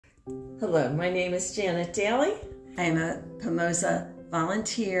Hello, my name is Janet Daly. I am a Pamoza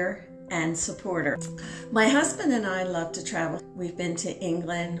volunteer and supporter. My husband and I love to travel. We've been to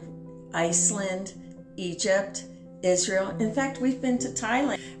England, Iceland, Egypt, Israel. In fact, we've been to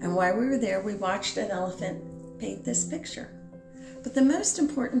Thailand. And while we were there, we watched an elephant paint this picture. But the most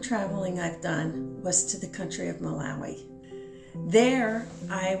important traveling I've done was to the country of Malawi. There,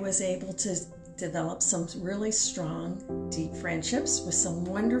 I was able to develop some really strong, deep friendships with some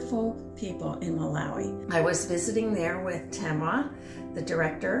wonderful people in Malawi. I was visiting there with Pamoza, the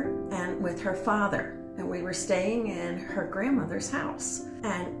director, and with her father. And we were staying in her grandmother's house.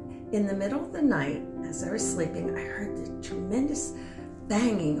 And in the middle of the night, as I was sleeping, I heard the tremendous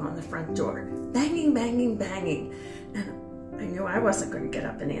banging on the front door. Banging, banging, banging. And I knew I wasn't going to get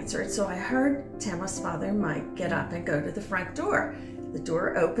up and answer it, so I heard Pamoza's father, Mike, get up and go to the front door. The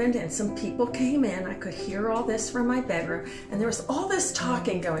door opened and some people came in. I could hear all this from my bedroom, and there was all this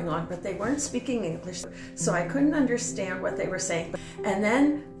talking going on, but they weren't speaking English, so I couldn't understand what they were saying. And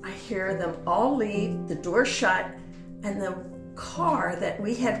then I hear them all leave, the door shut, and the car that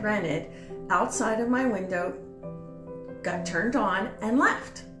we had rented outside of my window got turned on and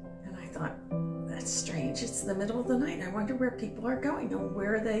left. And I thought, that's strange. It's the middle of the night. I wonder where people are going and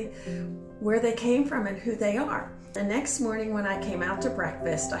where they came from and who they are. The next morning when I came out to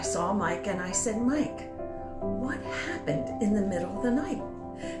breakfast, I saw Mike and I said, Mike, what happened in the middle of the night?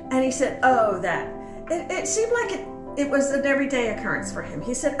 And he said, oh, that. It seemed like it was an everyday occurrence for him.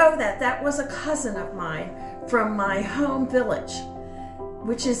 He said, oh, that was a cousin of mine from my home village,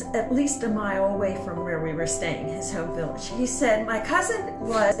 which is at least a mile away from where we were staying, his home village. He said, my cousin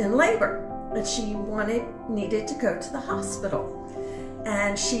was in labor and she needed to go to the hospital.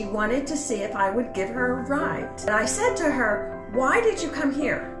 And she wanted to see if I would give her a ride. And I said to her, why did you come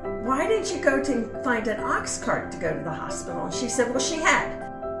here? Why didn't you go to find an ox cart to go to the hospital? And she said, well, she had,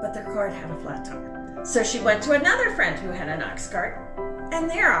 but their cart had a flat tire. So she went to another friend who had an ox cart, and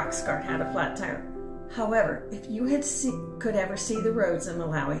their ox cart had a flat tire. However, if you could ever see the roads in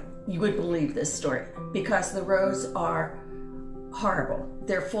Malawi, you would believe this story, because the roads are horrible.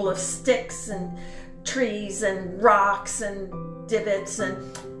 They're full of sticks and trees and rocks and divots,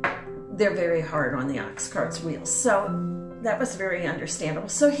 and they're very hard on the ox cart's wheels. So that was very understandable.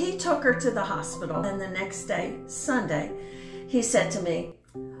 So he took her to the hospital, and the next day, Sunday, he said to me,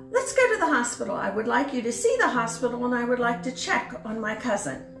 let's go to the hospital. I would like you to see the hospital, and I would like to check on my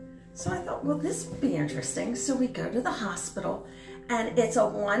cousin. So I thought, well, this would be interesting. So we go to the hospital, and it's a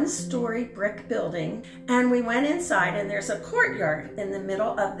one-story brick building, and we went inside, and there's a courtyard in the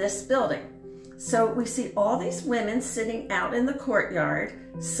middle of this building. So we see all these women sitting out in the courtyard,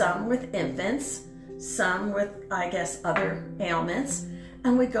 some with infants, some with, I guess, other ailments.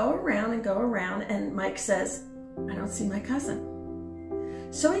 And we go around and go around, and Mike says, I don't see my cousin.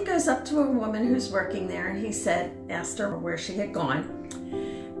 So he goes up to a woman who's working there, and he asked her where she had gone.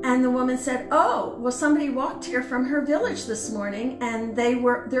 And the woman said, oh, well, somebody walked here from her village this morning, and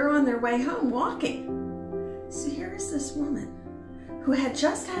they're on their way home walking. So here is this woman who had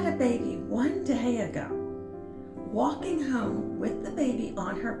just had a baby one day ago, walking home with the baby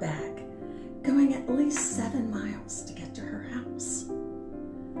on her back, going at least 7 miles to get to her house.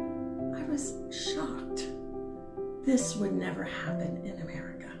 I was shocked. This would never happen in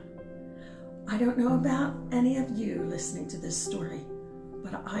America. I don't know about any of you listening to this story,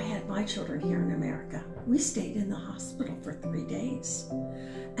 but I had my children here in America. We stayed in the hospital for 3 days.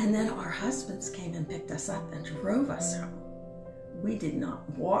 And then our husbands came and picked us up and drove us home. We did not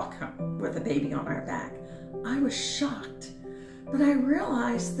walk home with a baby on our back. I was shocked, but I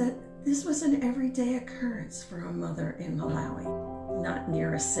realized that this was an everyday occurrence for a mother in Malawi, not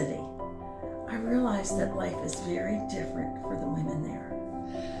near a city. I realized that life is very different for the women there.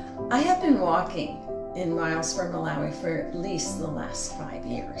 I have been walking in miles from Malawi for at least the last 5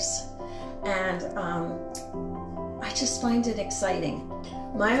 years, and I just find it exciting.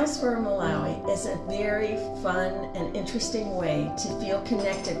 Miles for Malawi is a very fun and interesting way to feel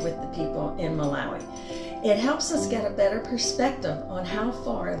connected with the people in Malawi. It helps us get a better perspective on how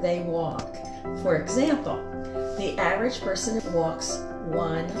far they walk. For example, the average person walks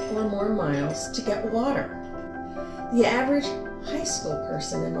 1 or more miles to get water. The average high school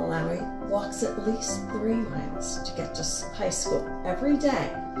person in Malawi walks at least 3 miles to get to high school every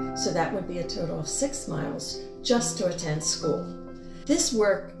day. So that would be a total of 6 miles just to attend school. This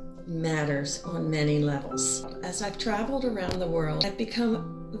work matters on many levels. As I've traveled around the world, I've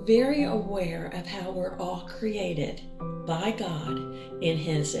become very aware of how we're all created by God in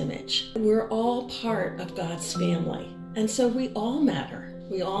His image. We're all part of God's family, and so we all matter.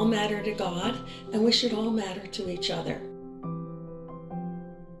 We all matter to God, and we should all matter to each other.